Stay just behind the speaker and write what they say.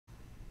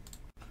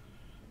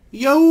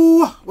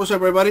Yo! What's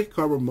up, everybody?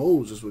 Carver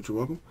Moles is what you're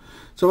welcome.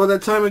 So about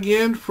that time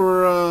again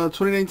for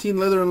 2019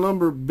 Leather and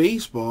Lumber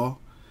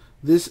Baseball.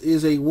 This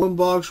is a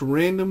one-box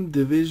random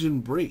division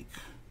break.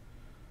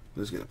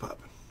 Let's get it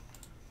popping.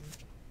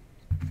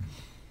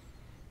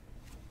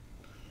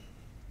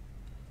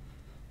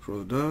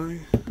 Throw the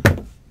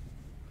die.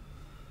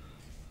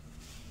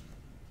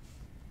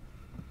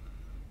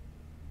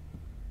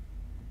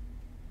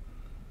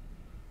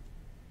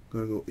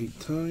 Gotta go 8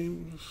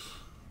 times.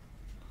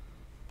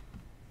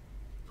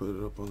 Put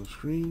it up on the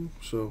screen.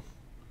 So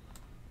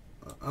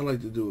I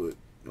like to do it.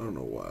 I don't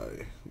know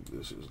why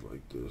this is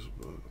like this,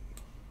 but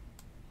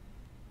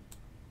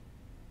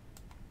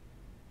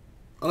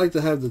I like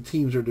to have the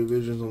teams or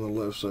divisions on the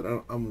left side.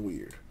 I'm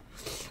weird.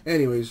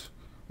 Anyways,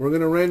 we're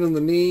gonna random the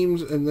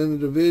names and then the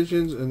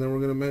divisions, and then we're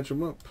gonna match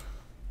them up.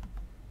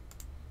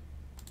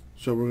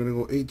 So we're gonna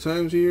go 8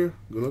 times here.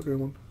 Good luck,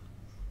 everyone.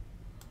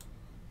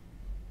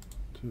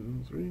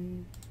 2,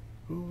 3,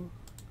 4,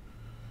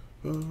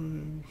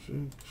 5,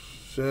 6,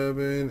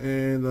 7,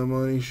 and the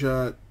money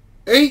shot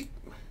 8.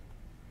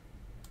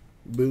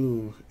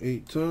 Boom,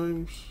 8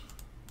 times.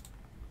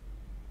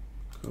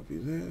 Copy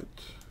that.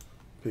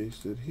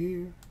 Paste it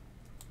here.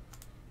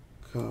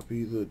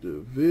 Copy the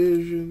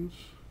divisions.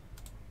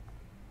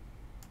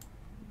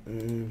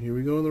 And here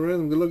we go on the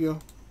random. Good luck,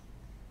 y'all.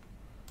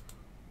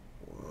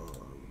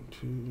 1,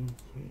 2,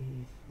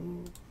 3, 4.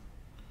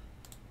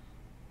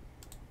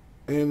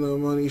 And the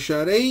money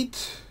shot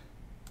 8.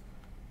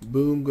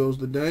 Boom goes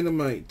the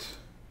dynamite.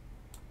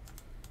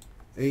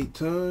 8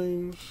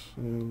 times.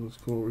 And let's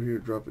go over here,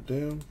 drop it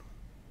down.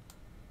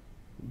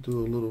 Do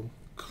a little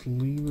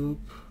cleanup,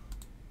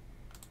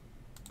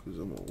 because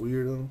I'm a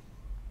weirdo.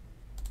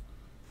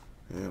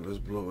 And let's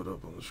blow it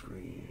up on the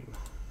screen.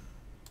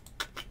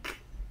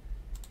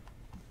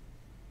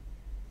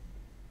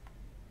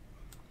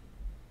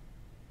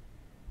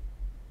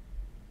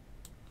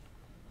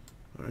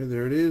 Alright,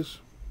 there it is.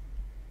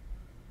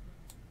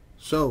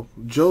 So,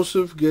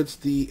 Joseph gets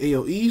the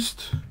AL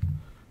East,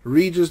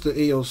 Regis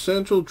the AL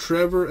Central,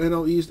 Trevor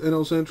NL East,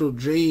 NL Central,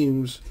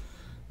 James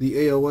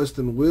the AL West,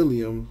 and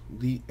William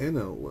the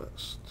NL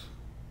West.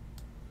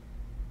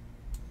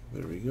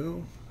 There we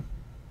go.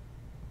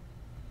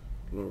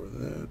 Lower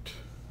that.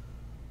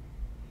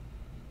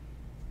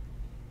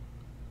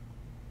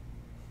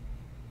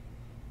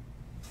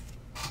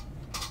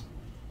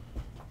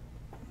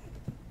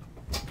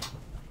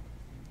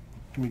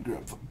 Let me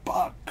grab the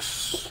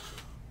box.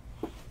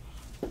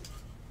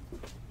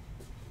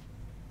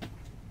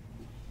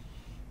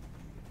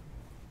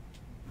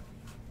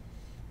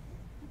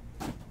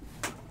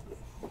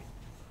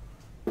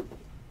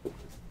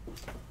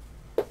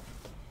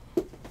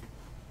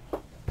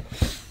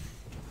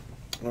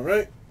 All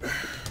right.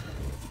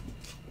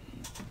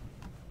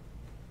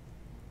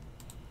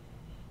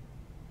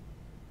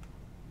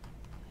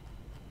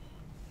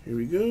 Here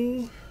we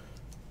go.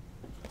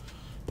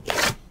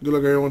 Good luck,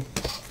 everyone.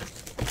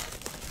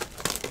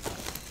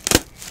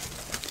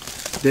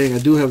 Dang, I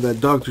do have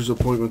that doctor's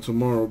appointment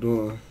tomorrow,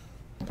 don't I?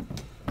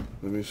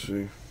 Let me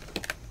see.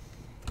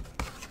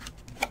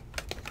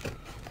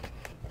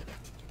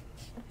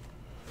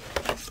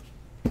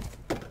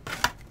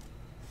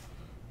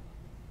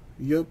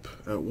 Yep,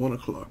 at 1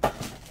 o'clock.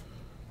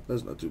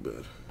 That's not too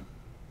bad.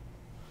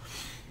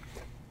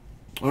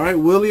 Alright,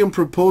 William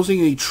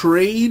proposing a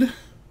trade.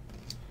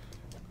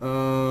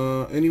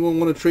 Anyone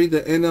want to trade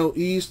the NL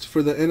East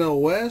for the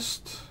NL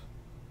West?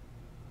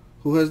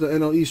 Who has the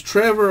NL East?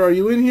 Trevor, are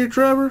you in here,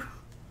 Trevor?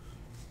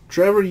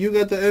 Trevor, you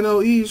got the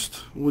NL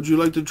East. Would you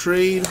like to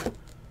trade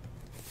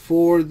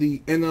for the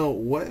NL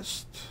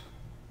West?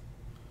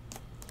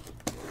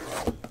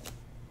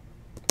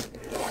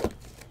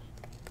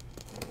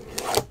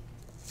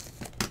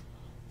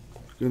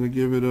 Gonna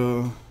give it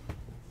a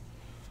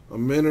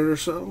minute or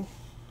so.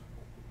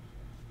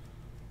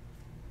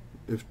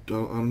 If I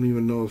don't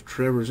even know if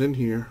Trevor's in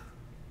here.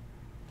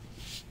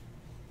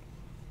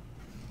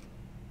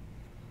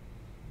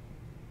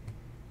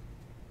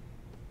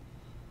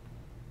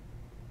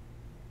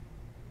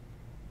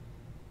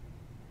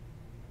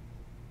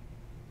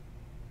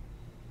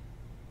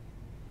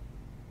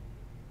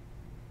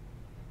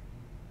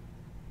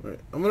 All right,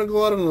 I'm gonna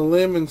go out on a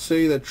limb and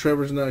say that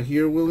Trevor's not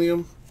here,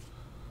 William.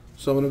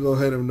 So I'm going to go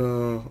ahead and,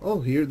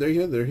 oh,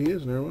 there he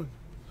is, never mind.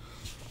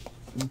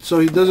 So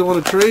he doesn't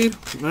want to trade?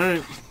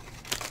 Alright.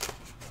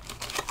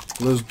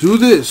 Let's do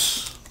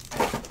this.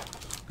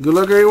 Good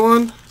luck,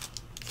 everyone.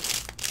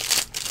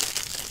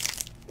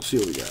 Let's see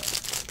what we got.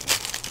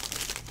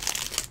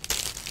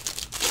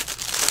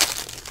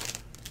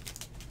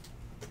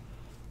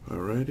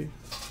 Alrighty.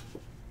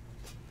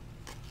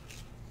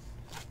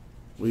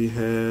 We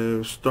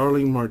have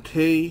Starling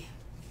Marte,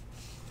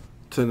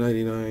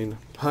 1099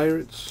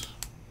 Pirates.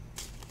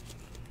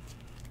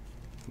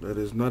 That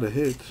is not a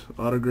hit.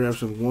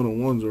 Autographs and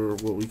one-on-ones are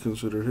what we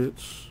consider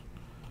hits.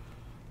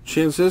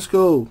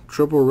 Chancesco,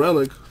 triple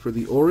relic for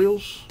the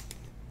Orioles.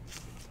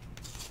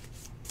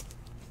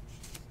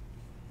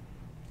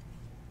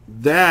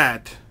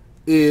 That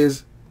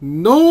is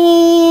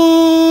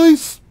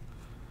nice.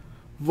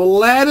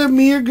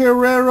 Vladimir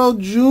Guerrero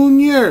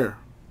Jr.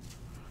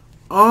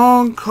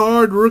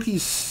 On-card rookie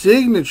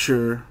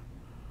signature.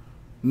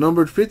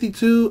 Numbered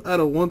 52 out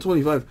of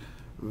 125.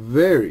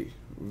 Very,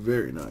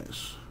 very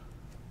nice.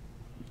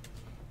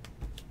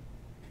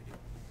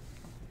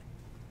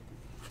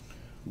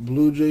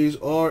 Blue Jays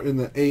are in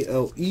the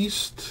AL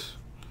East.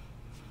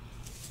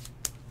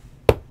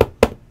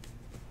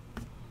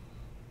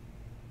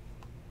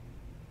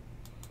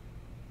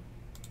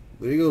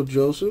 There you go,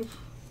 Joseph.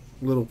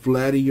 A little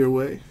Vladdy your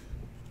way.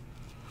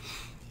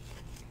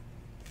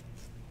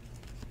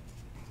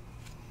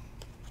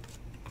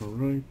 All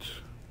right.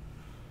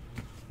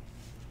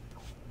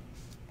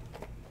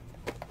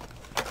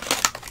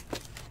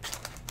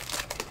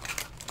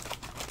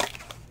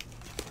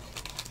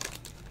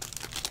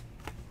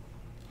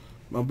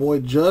 My boy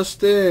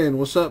Justin,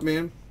 what's up,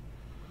 man?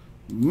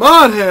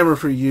 Mod Hammer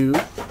for you.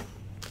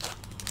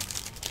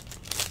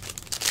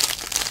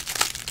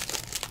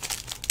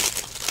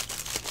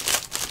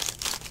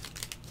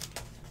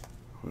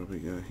 What do we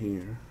got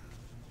here?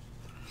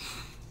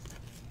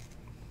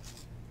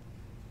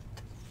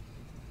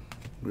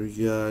 We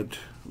got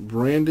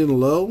Brandon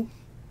Lowe,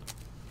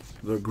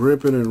 the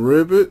Grippin' and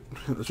Ribbit.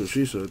 That's what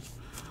she said.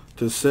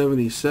 To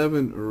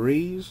 77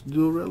 Rays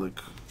dual relic.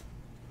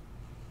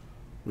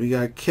 We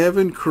got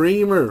Kevin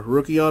Kramer,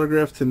 rookie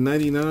autograph to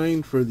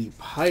 99 for the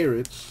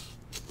Pirates.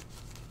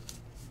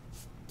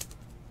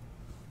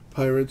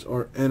 Pirates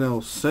are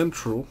NL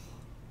Central.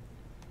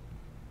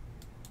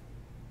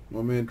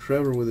 My man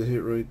Trevor with a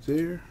hit right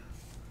there.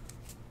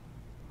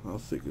 How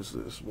thick is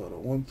this? About a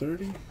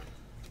 130?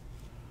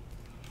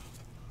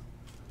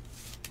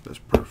 That's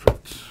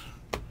perfect.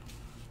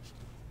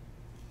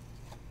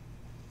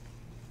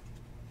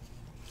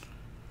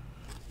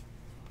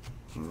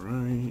 All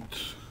right.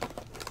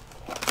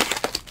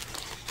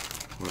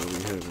 What do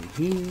we have in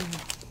here?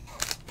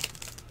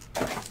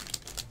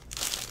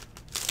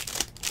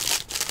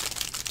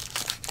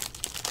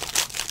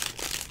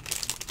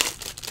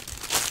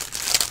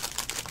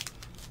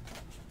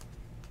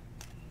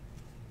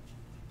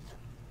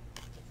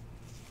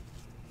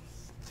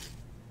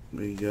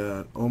 We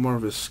got Omar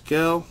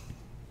Vizquel,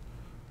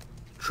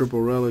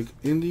 Triple Relic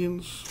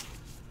Indians.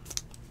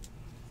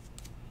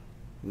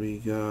 We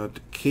got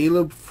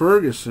Caleb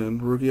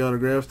Ferguson, rookie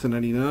autograph to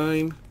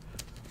 99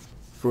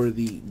 for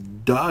the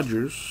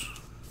Dodgers.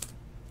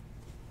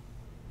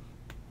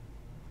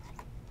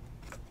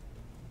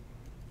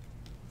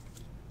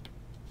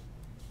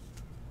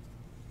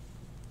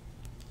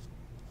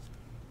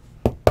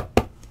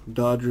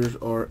 Dodgers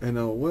are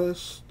NL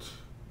West.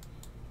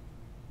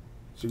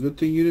 It's a good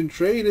thing you didn't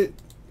trade it,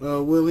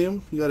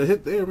 William. You got a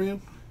hit there,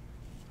 man.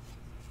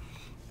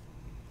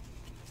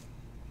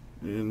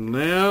 And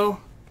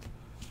now,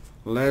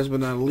 last but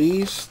not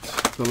least,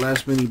 the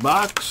last mini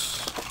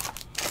box.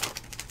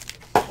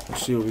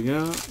 Let's see what we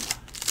got.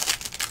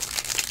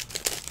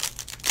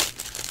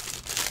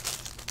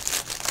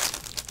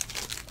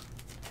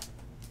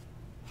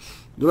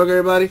 Good luck,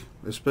 everybody,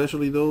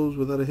 especially those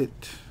without a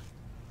hit.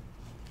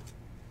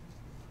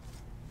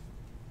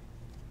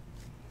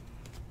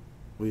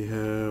 We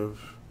have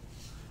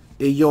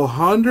a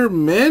Yohander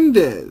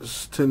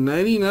Mendez to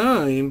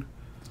 99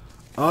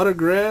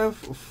 autograph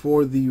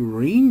for the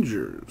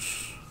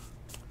Rangers.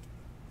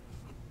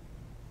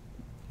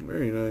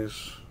 Very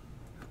nice.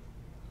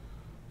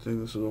 I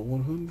think this is a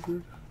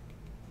 100.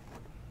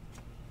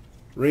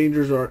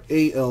 Rangers are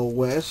AL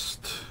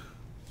West.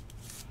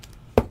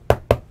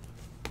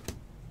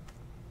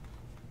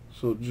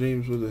 So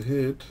James with a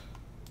hit.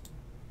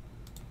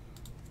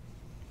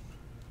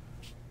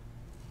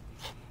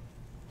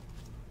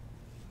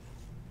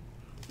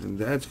 And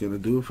that's going to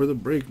do it for the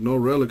break. No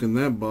relic in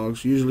that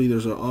box. Usually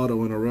there's an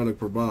auto and a relic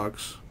per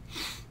box.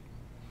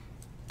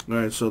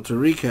 Alright, so to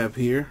recap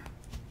here.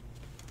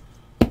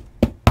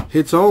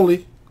 Hits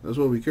only. That's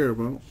what we care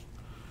about.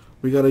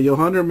 We got a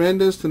Yohander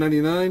Mendez to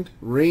 99.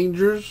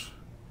 Rangers.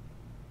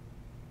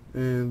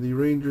 And the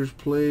Rangers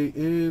play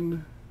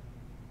in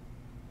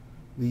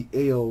the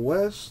AL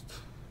West.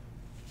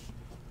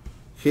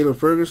 Caleb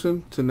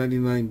Ferguson to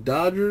 99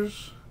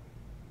 Dodgers.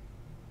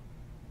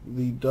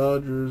 The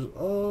Dodgers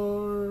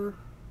are...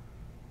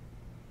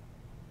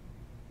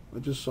 I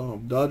just saw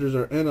them. Dodgers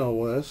are NL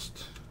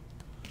West.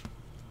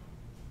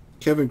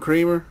 Kevin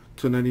Kramer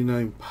to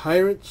 99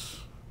 Pirates.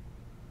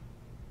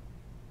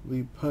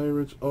 The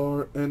Pirates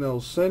are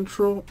NL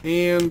Central.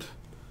 And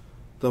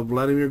the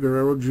Vladimir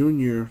Guerrero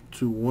Jr.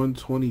 to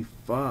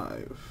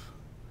 125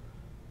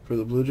 for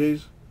the Blue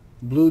Jays.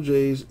 Blue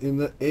Jays in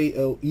the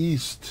AL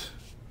East.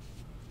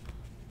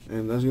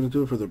 And that's going to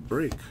do it for the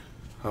break.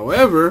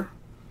 However,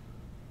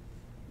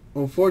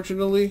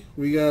 unfortunately,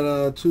 we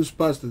got two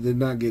spots that did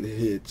not get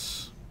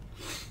hits.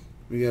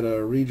 We got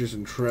Regis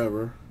and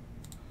Trevor.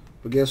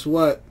 But guess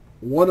what?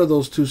 One of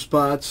those two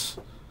spots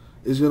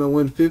is going to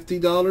win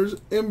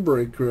 $50 in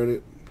break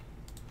credit.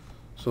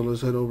 So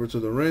let's head over to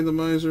the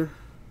randomizer.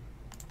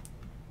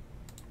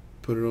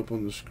 Put it up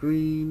on the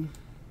screen.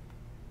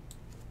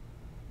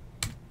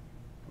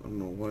 I don't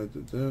know why I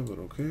did that, but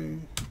okay.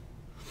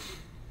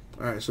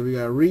 Alright, so we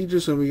got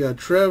Regis and we got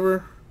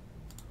Trevor.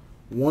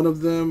 One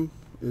of them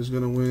is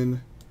going to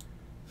win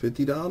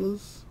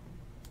 $50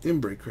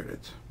 in break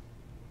credit.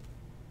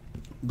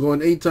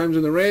 Going 8 times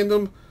in the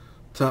random.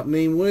 Top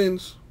name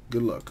wins.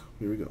 Good luck.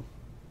 Here we go.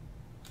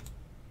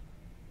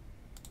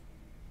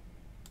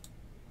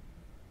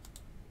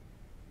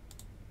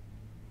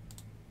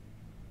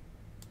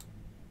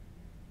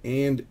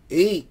 And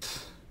 8.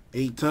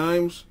 8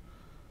 times.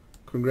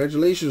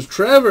 Congratulations,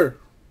 Trevor.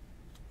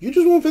 You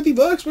just won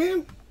 $50,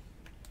 man.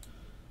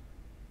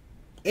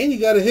 And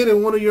you got a hit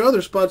in one of your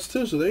other spots,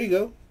 too. So there you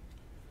go.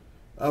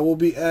 I will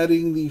be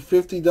adding the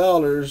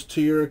 $50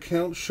 to your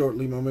account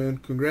shortly, my man.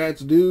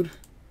 Congrats, dude.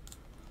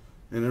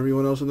 And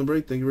everyone else in the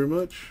break, thank you very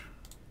much.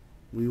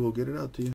 We will get it out to you.